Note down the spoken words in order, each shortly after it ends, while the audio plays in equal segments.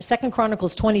2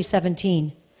 Chronicles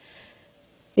 20:17.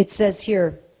 It says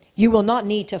here, you will not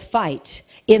need to fight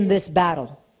in this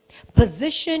battle.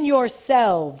 Position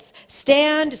yourselves,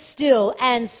 stand still,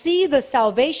 and see the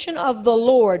salvation of the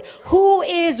Lord, who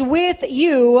is with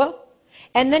you.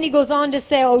 And then he goes on to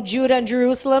say, O Judah and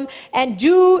Jerusalem, and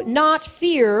do not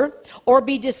fear or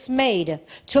be dismayed.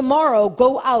 Tomorrow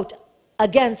go out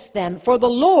against them, for the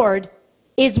Lord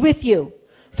is with you.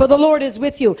 For the Lord is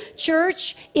with you.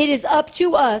 Church, it is up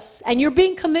to us, and you're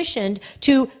being commissioned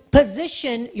to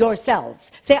position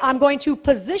yourselves. Say, I'm going to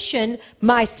position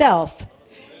myself.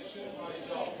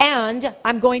 And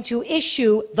I'm going to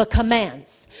issue the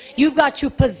commands. You've got to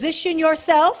position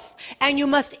yourself, and you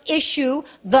must issue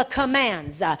the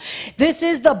commands. This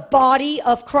is the body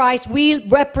of Christ. We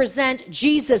represent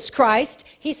Jesus Christ.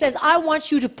 He says, I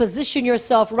want you to position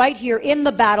yourself right here in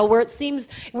the battle where it seems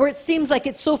like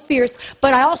it's so fierce.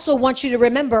 But I also want you to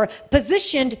remember,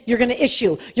 positioned, you're going to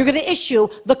issue. You're going to issue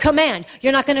the command.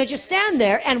 You're not going to just stand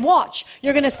there and watch.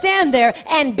 You're going to stand there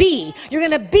and be. You're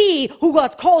going to be who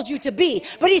God's called you to be.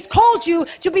 But He's called you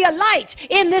to be a light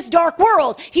in this dark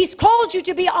world. He's called you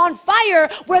to be on fire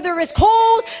where there is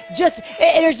cold,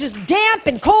 there's just damp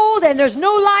and cold and there's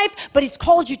no life, but He's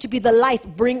called you to be the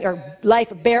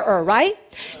life bearer, right?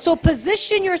 So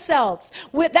position yourselves.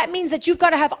 That means that you've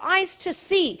got to have eyes to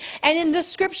see. And in the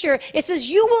scripture, it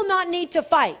says you will not need to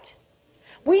fight.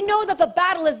 We know that the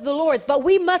battle is the Lord's, but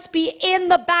we must be in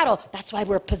the battle. That's why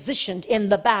we're positioned in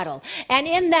the battle. And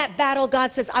in that battle,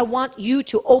 God says, I want you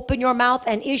to open your mouth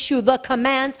and issue the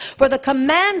commands. For the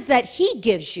commands that He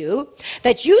gives you,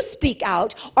 that you speak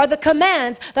out, are the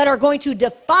commands that are going to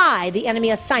defy the enemy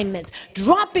assignments.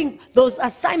 Dropping those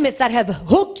assignments that have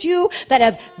hooked you, that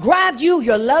have grabbed you,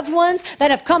 your loved ones, that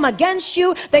have come against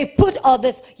you. They've put all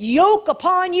this yoke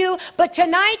upon you. But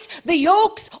tonight, the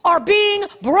yokes are being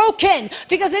broken.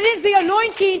 Because it is the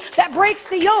anointing that breaks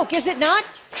the yoke, is it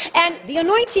not? And the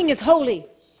anointing is holy.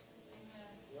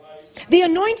 The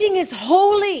anointing is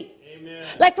holy. Amen.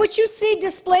 Like what you see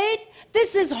displayed,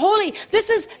 this is holy. This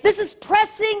is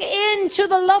pressing into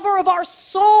the lover of our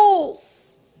souls.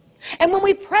 And when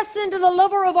we press into the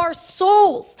lover of our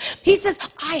souls, He says,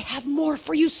 I have more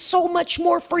for you, so much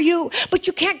more for you. But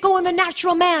you can't go in the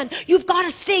natural man. You've got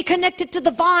to stay connected to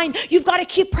the vine. You've got to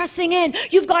keep pressing in.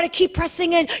 You've got to keep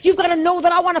pressing in. You've got to know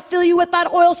that I want to fill you with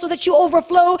that oil so that you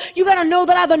overflow. You've got to know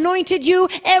that I've anointed you,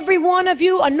 every one of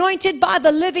you, anointed by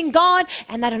the living God.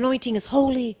 And that anointing is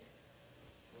holy.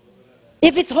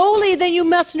 If it's holy, then you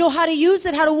must know how to use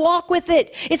it, how to walk with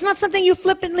it. It's not something you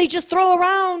flippantly just throw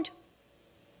around.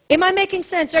 Am I making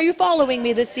sense? Are you following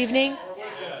me this evening?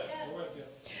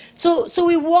 So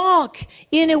we walk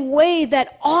in a way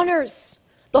that honors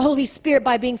the Holy Spirit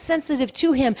by being sensitive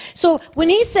to Him. So when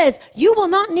He says, you will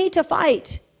not need to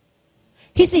fight.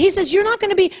 He says, you're not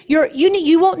going to be,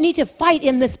 you won't need to fight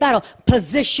in this battle.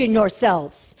 Position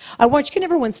yourselves. Can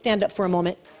everyone stand up for a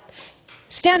moment?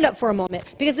 Stand up for a moment.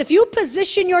 Because if you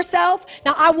position yourself,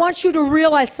 now I want you to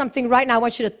realize something right now. I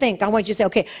want you to think. I want you to say,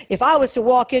 okay, if I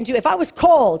was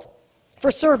called for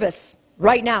service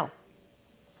right now,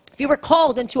 if you were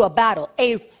called into a battle,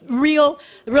 a real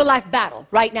life battle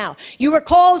right now, you were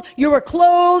called, you were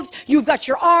clothed, you've got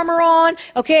your armor on,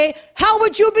 okay? How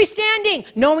would you be standing?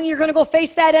 Knowing you're going to go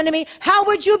face that enemy, how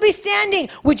would you be standing?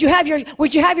 Would you have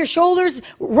your shoulders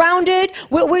rounded?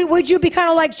 Would you be kind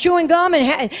of like chewing gum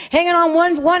and hanging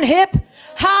on one hip?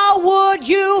 How would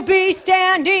you be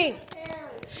standing?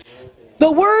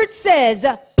 The word says,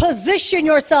 position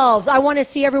yourselves. I want to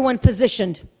see everyone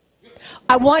positioned.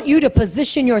 I want you to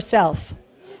position yourself.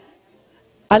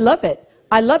 I love it.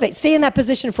 I love it. Stay in that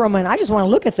position for a moment. I just want to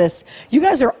look at this. You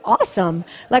guys are awesome.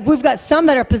 Like we've got some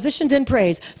that are positioned in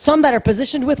praise, some that are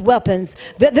positioned with weapons,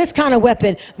 this kind of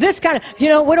weapon, this kind of,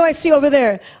 what do I see over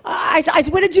there?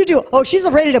 What did you do? Oh, she's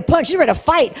ready to punch. She's ready to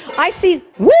fight. I see,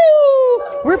 woo!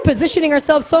 We're positioning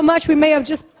ourselves so much we may have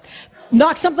just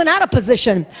knocked something out of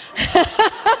position.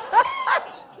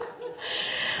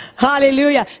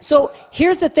 Hallelujah. So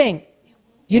here's the thing.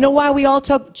 You know why we all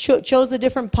chose a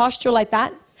different posture like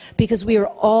that? Because we are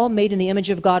all made in the image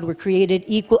of God. We're created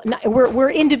equal.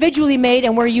 We're individually made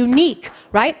and we're unique,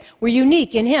 right? We're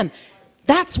unique in Him.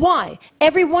 That's why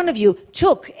every one of you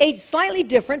took a slightly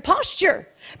different posture.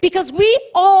 Because we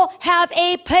all have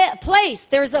a place.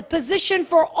 There's a position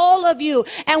for all of you.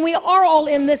 And we are all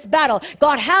in this battle.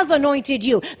 God has anointed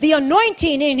you. The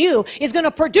anointing in you is going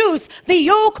to produce the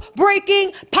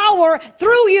yoke-breaking power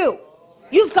through you.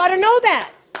 You've got to know that.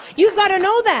 You've got to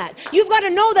know that. You've got to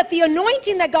know that the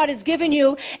anointing that God has given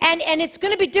you, and it's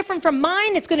going to be different from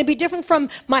mine. It's going to be different from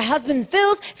my husband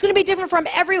Phil's. It's going to be different from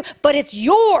but it's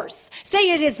yours.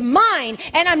 Say, it is mine.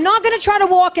 And I'm not going to try to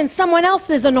walk in someone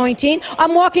else's anointing.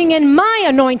 I'm walking in my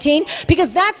anointing,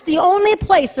 because that's the only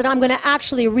place that I'm going to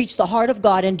actually reach the heart of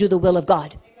God and do the will of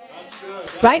God.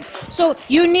 Right? So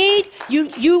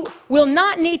you will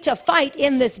not need to fight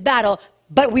in this battle,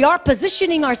 but we are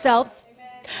positioning ourselves.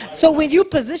 So when you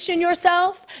position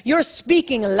yourself, you're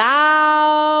speaking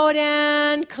loud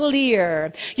and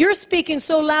clear. You're speaking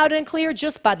so loud and clear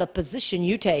just by the position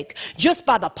you take, just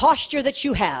by the posture that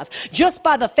you have, just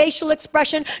by the facial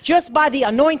expression, just by the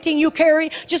anointing you carry,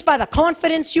 just by the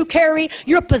confidence you carry.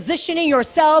 You're positioning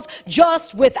yourself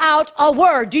just without a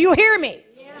word. Do you hear me?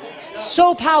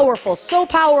 So powerful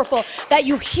that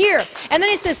you hear. And then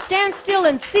he says, stand still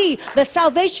and see the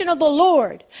salvation of the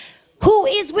Lord. Who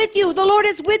is with you? The Lord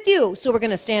is with you. So we're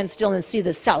going to stand still and see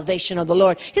the salvation of the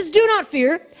Lord. He says, do not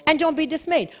fear and don't be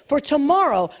dismayed. For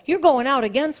tomorrow you're going out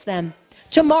against them.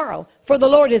 Tomorrow, for the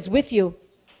Lord is with you.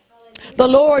 The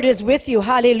Lord is with you.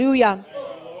 Hallelujah.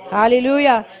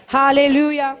 Hallelujah.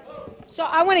 Hallelujah. So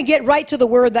I want to get right to the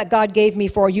word that God gave me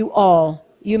for you all.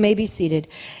 You may be seated.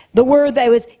 The word that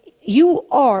was, you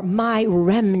are my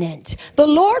remnant. The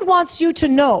Lord wants you to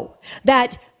know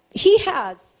that He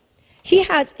has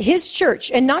His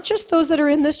church, and not just those that are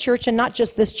in this church and not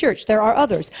just this church. There are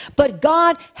others. But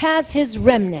God has His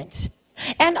remnant.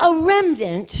 And a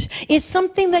remnant is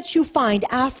something that you find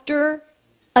after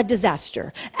a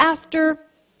disaster, after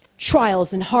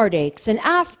trials and heartaches, and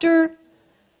after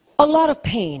a lot of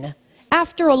pain,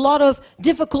 after a lot of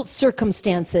difficult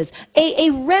circumstances.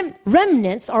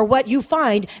 Remnants are what you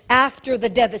find after the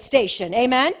devastation.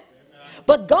 Amen?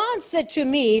 But God said to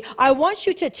me, I want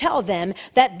you to tell them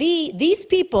that these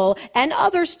people and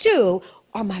others too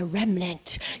are my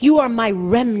remnant. You are my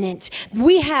remnant.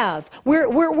 We're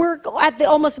at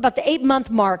almost about the 8-month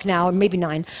mark now, or maybe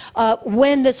 9,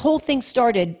 when this whole thing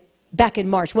started back in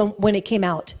March, when it came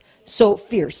out so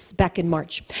fierce back in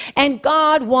March. And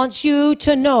God wants you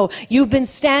to know you have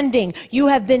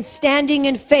been standing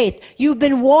in faith. You've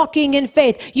been walking in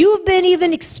faith. You've been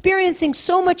even experiencing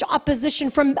so much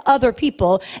opposition from other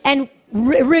people and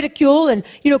ridicule and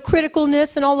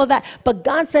criticalness and all of that. But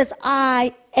God says,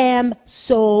 I am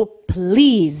so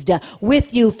pleased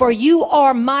with you, for you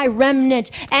are my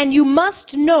remnant. And you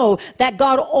must know that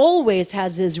God always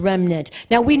has His remnant.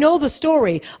 Now we know the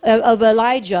story of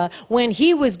Elijah when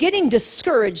he was getting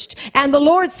discouraged, and the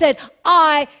Lord said,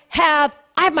 I have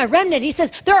my remnant. He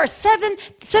says, there are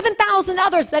 7,000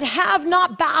 others that have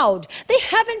not bowed. They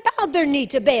haven't bowed their knee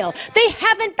to Baal. They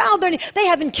haven't bowed their knee. They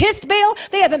haven't kissed Baal.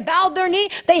 They haven't bowed their knee.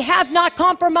 They have not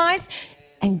compromised.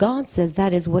 And God says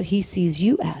that is what He sees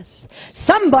you as.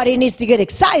 Somebody needs to get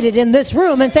excited in this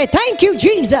room and say, thank you,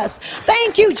 Jesus.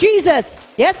 Thank you, Jesus.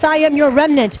 Yes, I am your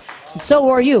remnant. And so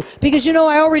are you. Because I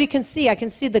already can see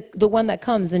the one that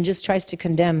comes and just tries to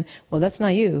condemn. Well, that's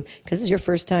not you, because it's your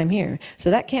first time here. So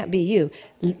that can't be you.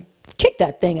 Kick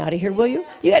that thing out of here, will you?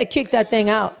 You got to kick that thing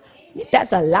out.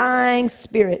 That's a lying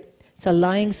spirit. It's a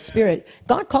lying spirit.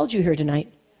 God called you here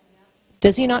tonight.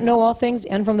 Does He not know all things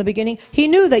and from the beginning? He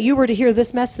knew that you were to hear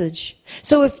this message.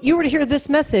 So if you were to hear this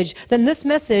message, then this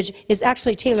message is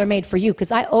actually tailor-made for you.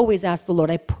 Because I always ask the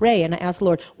Lord, I pray and I ask the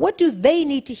Lord, what do they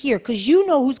need to hear? Because you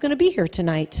know who's going to be here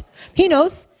tonight. He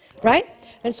knows, right?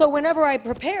 And so whenever I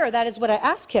prepare, that is what I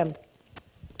ask Him.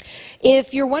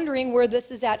 If you're wondering where this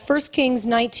is at, 1 Kings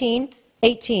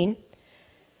 19:18,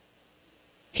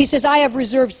 He says, I have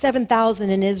reserved 7,000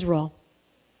 in Israel,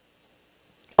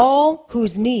 all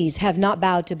whose knees have not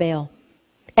bowed to Baal,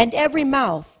 and every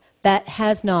mouth that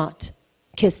has not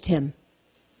kissed him.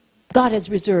 God has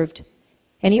reserved,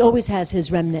 and He always has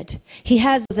His remnant. He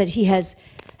has that He has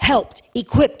helped,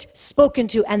 equipped, spoken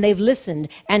to, and they've listened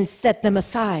and set them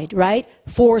aside, right?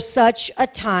 For such a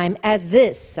time as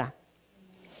this.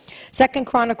 2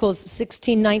 Chronicles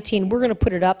 16:19, we're going to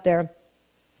put it up there.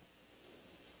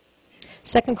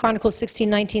 2 Chronicles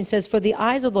 16:19 says, for the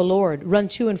eyes of the Lord run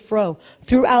to and fro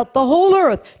throughout the whole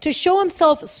earth to show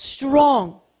Himself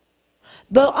strong.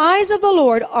 The eyes of the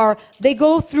Lord they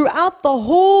go throughout the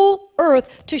whole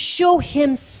earth to show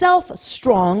Himself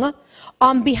strong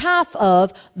on behalf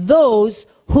of those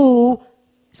whose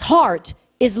heart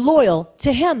is loyal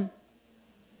to Him.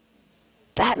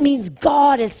 That means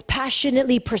God is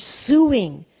passionately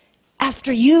pursuing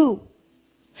after you,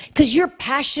 because you're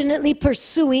passionately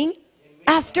pursuing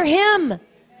after Him.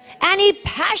 And He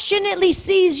passionately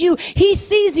sees you. He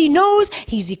sees, He knows,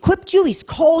 He's equipped you, He's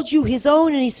called you His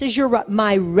own, and He says, you're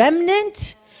my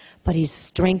remnant, but He's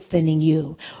strengthening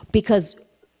you. Because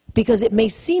Because it may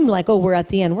seem like, oh, we're at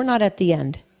the end. We're not at the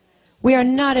end. We are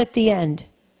not at the end.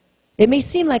 It may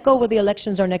seem like, oh, well, the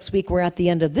elections are next week. We're at the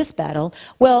end of this battle.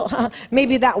 Well,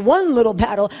 maybe that one little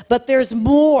battle, but there's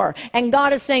more. And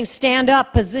God is saying, stand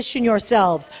up, position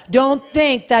yourselves. Don't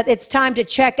think that it's time to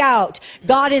check out.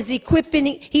 God is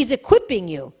He's equipping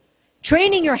you.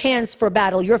 Training your hands for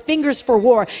battle, your fingers for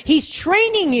war. He's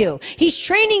training you. He's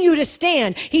training you to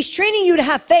stand. He's training you to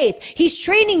have faith. He's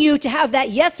training you to have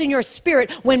that yes in your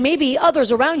spirit when maybe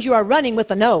others around you are running with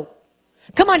a no.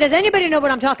 Come on, does anybody know what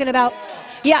I'm talking about?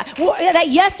 Yeah, that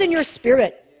yes in your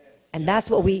spirit. And that's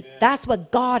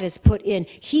what God has put in.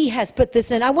 He has put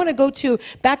this in. I want to go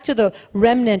back to the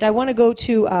remnant. I want to go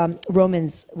to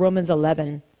Romans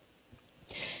 11.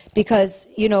 Because,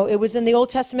 it was in the Old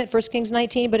Testament, 1 Kings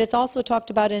 19, but it's also talked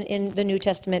about in the New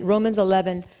Testament, Romans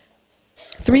 11,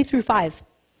 3 through 5.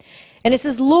 And it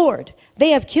says, Lord, they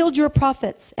have killed your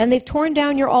prophets, and they've torn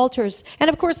down your altars. And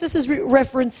of course, this is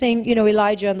referencing,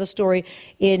 Elijah and the story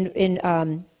in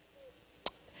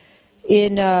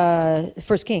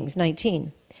 1 Kings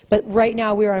 19. But right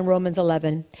now we're on Romans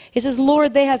 11. It says,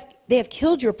 Lord, they have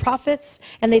killed your prophets,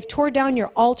 and they've torn down your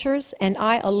altars, and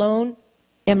I alone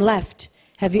am left.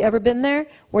 Have you ever been there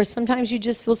where sometimes you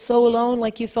just feel so alone,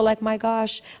 like you feel like, my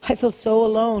gosh, I feel so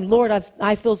alone. Lord,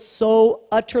 I feel so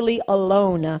utterly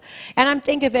alone. And I'm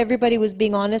thinking if everybody was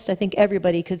being honest, I think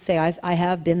everybody could say, I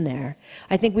have been there.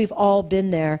 I think we've all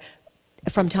been there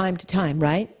from time to time,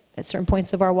 right? At certain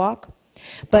points of our walk.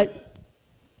 But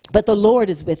the Lord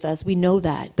is with us. We know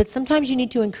that. But sometimes you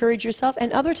need to encourage yourself,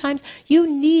 and other times you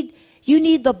need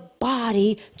the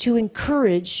body to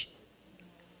encourage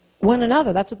one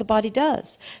another. That's what the body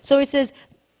does. So he says,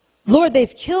 Lord,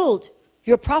 they've killed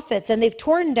your prophets and they've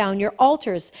torn down your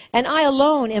altars, and I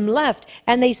alone am left,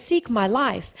 and they seek my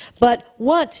life. But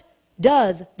what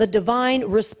does the divine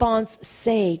response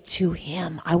say to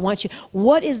him?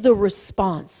 What is the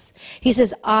response? He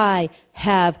says, I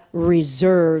have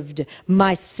reserved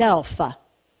myself.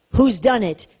 Who's done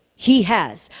it? He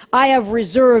has. I have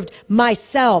reserved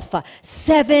myself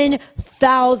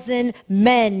 7,000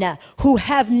 men who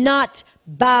have not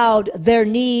bowed their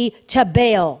knee to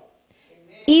Baal.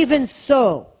 Amen. Even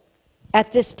so,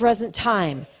 at this present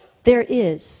time, there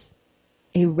is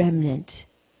a remnant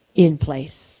in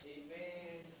place.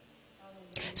 Amen.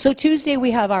 So Tuesday we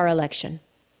have our election.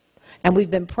 And we have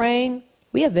been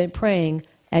praying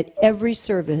at every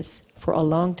service for a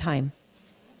long time,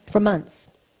 for months.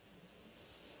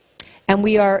 And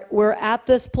we're at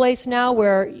this place now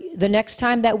where the next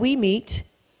time that we meet,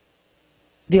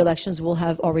 the elections will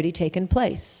have already taken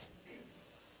place.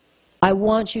 I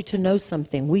want you to know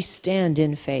something. We stand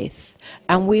in faith,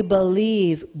 and we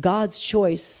believe God's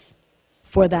choice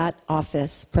for that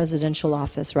office, presidential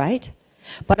office, right?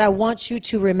 But I want you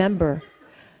to remember,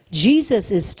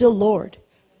 Jesus is still Lord.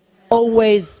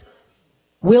 Always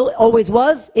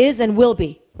was, is, and will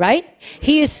be, right?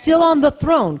 He is still on the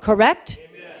throne, correct?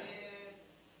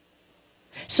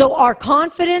 So our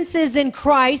confidence is in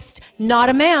Christ, not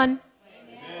a man.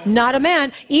 Amen. Not a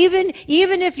man. Even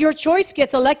if your choice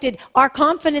gets elected, our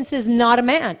confidence is not a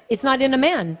man. It's not in a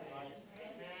man.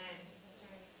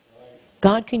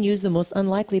 God can use the most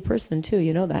unlikely person too.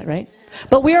 You know that, right?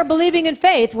 But we are believing in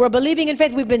faith. We're believing in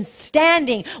faith. We've been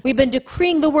standing. We've been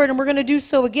decreeing the word, and we're going to do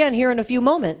so again here in a few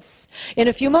moments.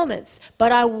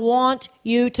 But I want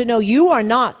you to know you are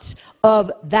not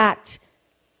of that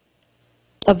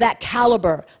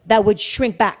caliber that would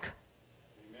shrink back.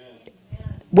 Amen.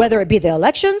 Whether it be the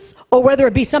elections or whether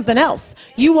it be something else.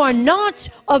 You are not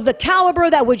of the caliber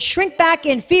that would shrink back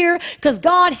in fear, because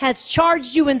God has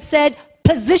charged you and said,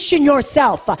 position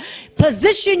yourself.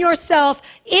 Position yourself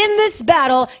in this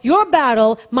battle. Your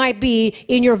battle might be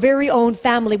in your very own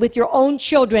family, with your own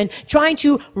children, trying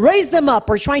to raise them up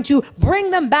or trying to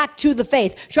bring them back to the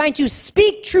faith, trying to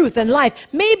speak truth and life.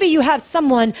 Maybe you have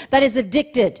someone that is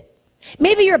addicted.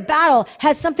 Maybe your battle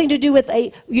has something to do with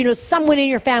someone in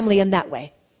your family in that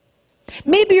way.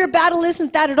 Maybe your battle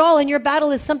isn't that at all, and your battle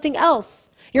is something else.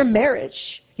 Your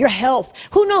marriage, your health,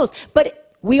 who knows? But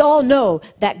we all know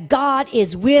that God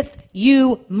is with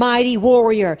you, mighty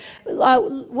warrior.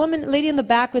 Lady in the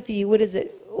back with you, what is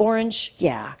it? Orange?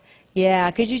 Yeah.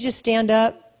 Could you just stand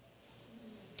up?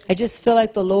 I just feel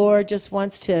like the Lord just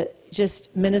wants to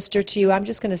just minister to you. I'm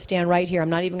just going to stand right here. I'm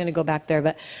not even going to go back there,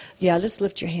 but just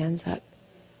lift your hands up.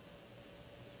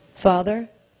 Father,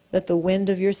 let the wind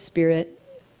of your spirit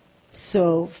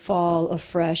so fall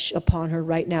afresh upon her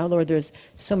right now. Lord, there's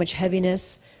so much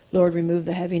heaviness. Lord, remove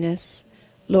the heaviness.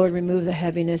 Lord, remove the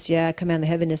heaviness. Command the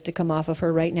heaviness to come off of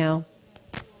her right now.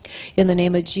 In the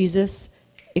name of Jesus,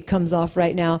 It comes off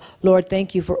right now. Lord,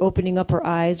 thank you for opening up her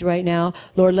eyes right now.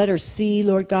 Lord, let her see,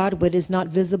 Lord God, what is not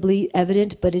visibly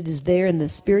evident, but it is there in the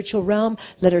spiritual realm.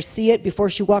 Let her see it before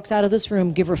she walks out of this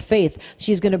room. Give her faith.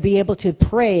 She's going to be able to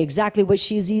pray exactly what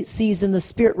she sees in the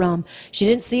spirit realm. She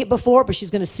didn't see it before, but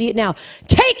she's going to see it now.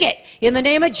 Take it in the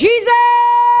name of Jesus!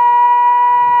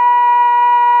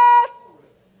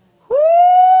 Woo!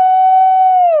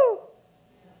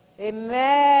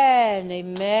 Amen.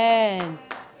 Amen.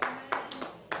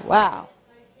 Wow.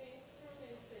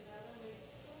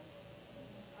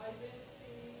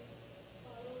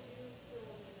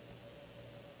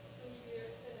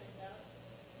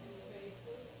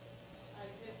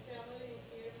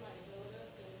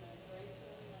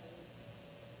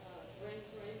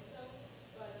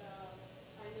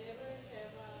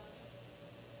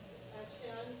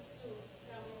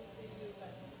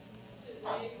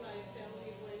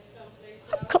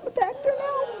 I'm coming back there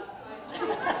now.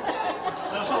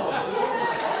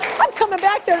 I'm coming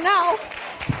back there now.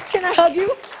 Can I hug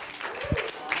you?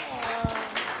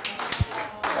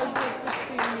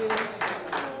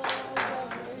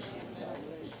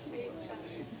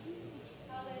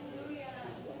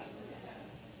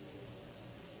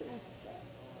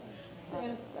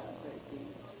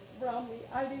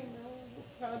 I didn't know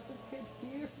how to get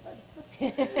here, but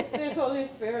the Holy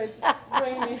Spirit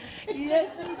bring me. Yes,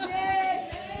 he did.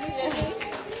 Yes.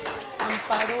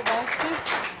 Amparo Vasquez.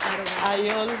 I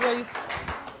always,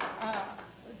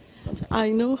 I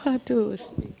know how to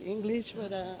speak English,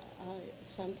 but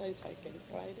sometimes I can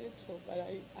write it. So, but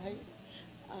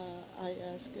I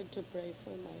asked her to pray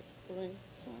for my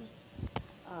grandson,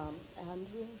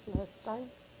 Andrew, last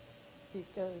time,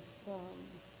 because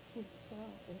he's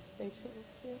a special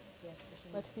kid,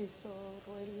 but he's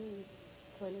already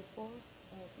 24,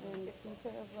 and he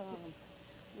have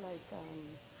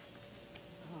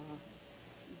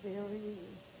very.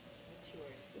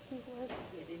 He was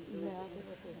mad with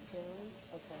his parents,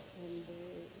 and they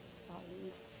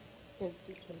get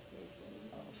deportation.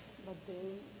 But then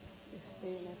he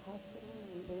stay in a hospital,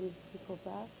 and then he go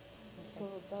back. So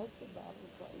that's the battle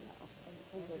right now.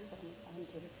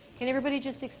 Can everybody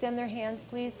just extend their hands,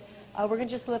 please? We're going to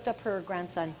just lift up her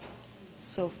grandson.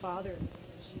 So, Father.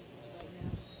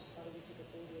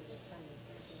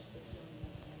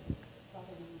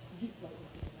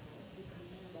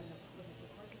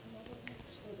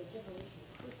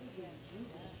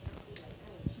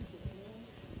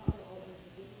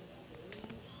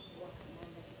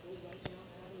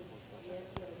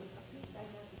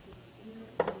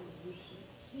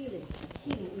 Healing,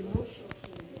 emotional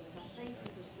healing. God, thank you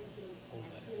for speaking and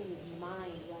healing his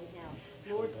mind right now.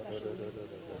 Lord, special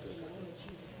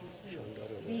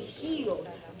be healed.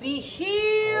 Be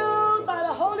healed by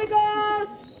the Holy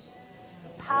Ghost. The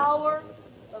power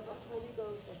of the Holy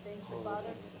Ghost. I thank you,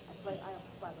 Father. I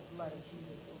apply the blood of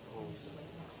Jesus over him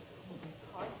right now. Over his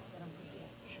heart, that I'm forgiven.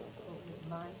 Over his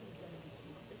mind, that I'm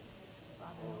forgiven.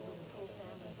 Father, over his whole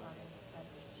family, Father, that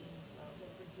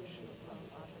forgiveness,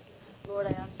 Father. Lord,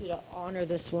 I ask you to honor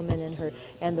this woman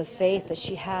and the faith that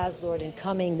she has, Lord, in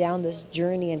coming down this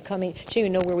journey and coming. She didn't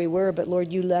even know where we were, but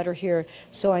Lord, you led her here.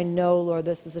 So I know, Lord,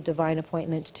 this is a divine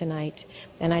appointment tonight.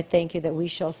 And I thank you that we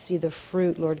shall see the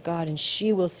fruit, Lord God, and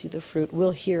she will see the fruit.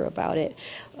 We'll hear about it,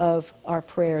 of our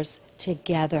prayers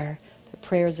together, the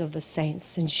prayers of the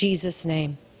saints. In Jesus'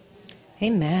 name.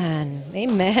 Amen.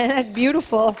 Amen. That's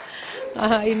beautiful.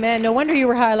 Amen. No wonder you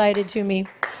were highlighted to me.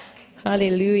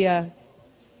 Hallelujah.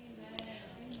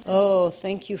 Oh,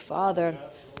 thank you, Father.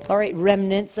 All right,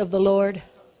 remnants of the Lord.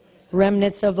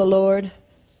 Remnants of the Lord.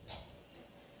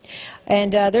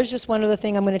 And there's just one other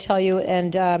thing I'm going to tell you,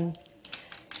 and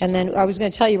then I was going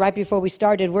to tell you right before we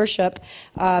started worship,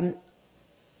 and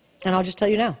I'll just tell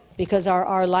you now, because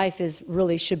our life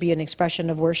should be an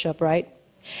expression of worship, right?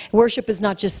 Worship is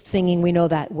not just singing, we know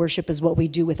that. Worship is what we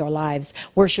do with our lives.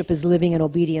 Worship is living in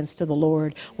obedience to the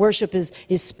Lord. Worship is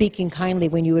speaking kindly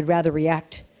when you would rather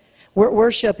react.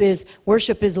 Worship is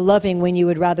loving when you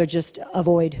would rather just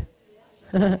avoid.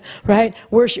 Right?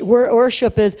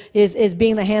 Worship is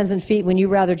being the hands and feet when you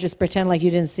rather just pretend like you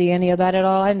didn't see any of that at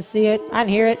all. I didn't see it. I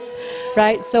didn't hear it.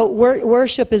 Right? So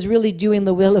worship is really doing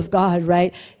the will of God,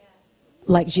 right?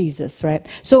 Like Jesus, right?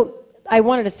 So I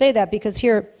wanted to say that because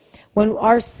here, when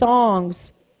our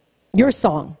songs, your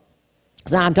song,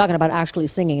 so I'm talking about actually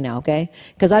singing now, okay?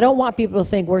 Because I don't want people to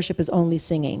think worship is only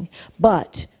singing.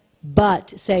 But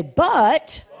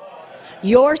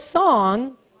your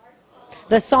song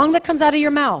The song that comes out of your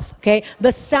mouth, okay?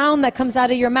 The sound that comes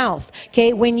out of your mouth,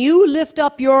 okay? When you lift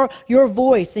up your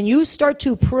voice and you start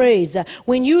to praise,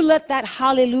 when you let that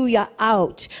hallelujah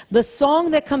out, the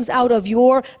song that comes out of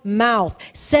your mouth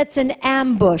sets an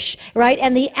ambush, right?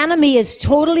 And the enemy is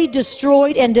totally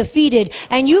destroyed and defeated.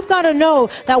 And you've got to know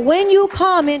that when you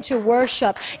come into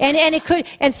worship,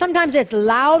 and sometimes it's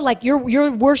loud, like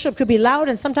your worship could be loud,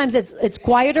 and sometimes it's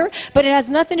quieter, but it has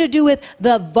nothing to do with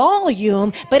the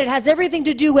volume, but it has everything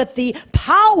to do with the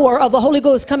power of the Holy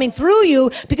Ghost coming through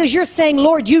you, because you're saying,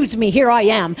 Lord, use me, here I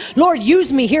am. Lord,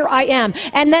 use me, here I am.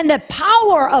 And then the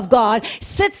power of God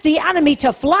sets the enemy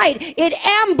to flight. It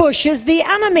ambushes the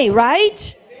enemy,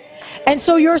 right? And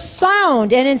so your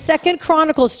sound, and in 2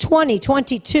 Chronicles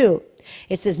 20:22,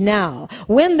 it says, now,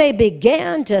 when they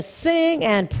began to sing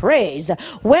and praise,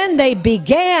 when I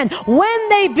begin,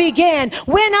 when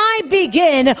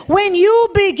you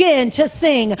begin to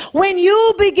sing, when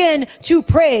you begin to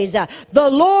praise, the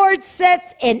Lord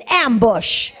sets an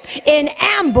ambush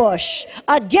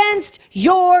against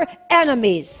your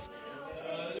enemies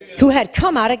who had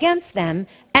come out against them,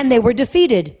 and they were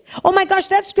defeated. Oh my gosh,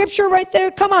 that scripture right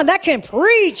there, come on, that can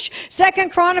preach. 2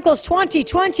 Chronicles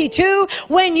 20:22,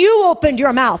 when you opened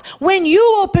your mouth, when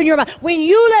you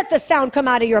let the sound come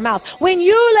out of your mouth, when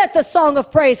you let the song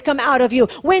of praise come out of you,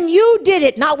 when you did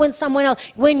it, not when someone else,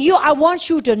 I want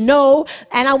you to know,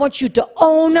 and I want you to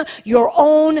own your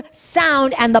own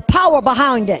sound and the power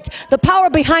behind it. The power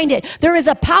behind it. There is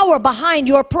a power behind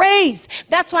your praise.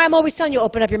 That's why I'm always telling you,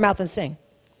 open up your mouth and sing.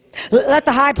 Let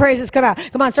the high praises come out.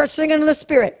 Come on, start singing in the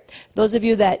Spirit. Those of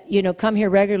you that, come here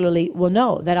regularly will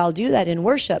know that I'll do that in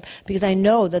worship, because I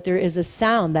know that there is a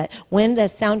sound that when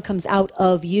that sound comes out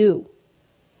of you,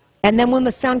 and then when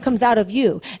the sound comes out of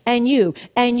you, and you,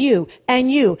 and you,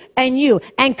 and you, and you,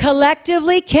 and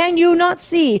collectively, can you not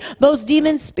see those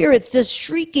demon spirits just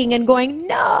shrieking and going,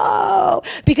 no,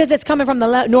 because it's coming from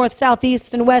the north, south,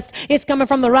 east, and west. It's coming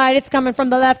from the right. It's coming from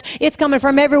the left. It's coming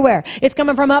from everywhere. It's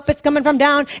coming from up. It's coming from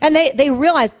down. And they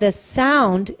realize the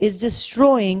sound is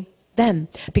destroying them,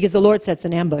 because the Lord sets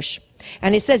an ambush.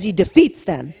 And it says he defeats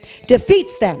them.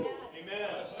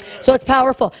 So it's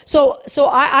powerful. So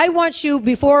I want you,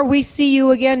 before we see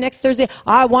you again next Thursday,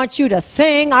 I want you to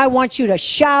sing. I want you to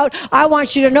shout. I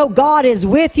want you to know God is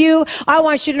with you. I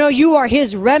want you to know you are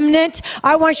his remnant.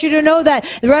 I want you to know that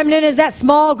the remnant is that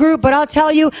small group, but I'll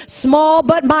tell you, small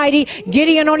but mighty.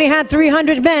 Gideon only had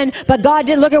 300 men, but God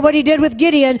did. Look at what he did with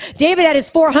Gideon. David had his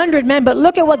 400 men, but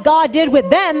look at what God did with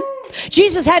them.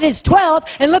 Jesus had his 12,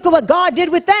 and look at what God did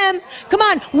with them. Come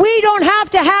on, we don't have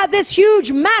to have this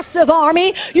huge, massive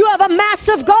army. You have a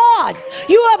massive God.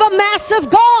 You have a massive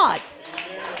God.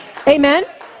 Amen?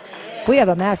 We have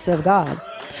a massive God.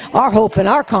 Our hope and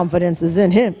our confidence is in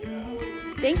him.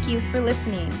 Thank you for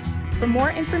listening. For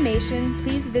more information,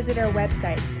 please visit our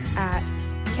websites at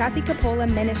Kathy Capola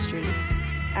Ministries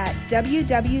at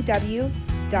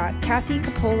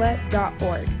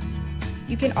www.kathycapola.org.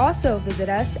 You can also visit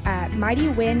us at Mighty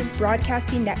Wind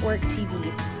Broadcasting Network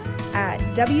TV at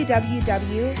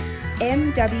www.mwbn.tv.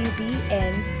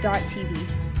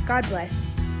 God bless.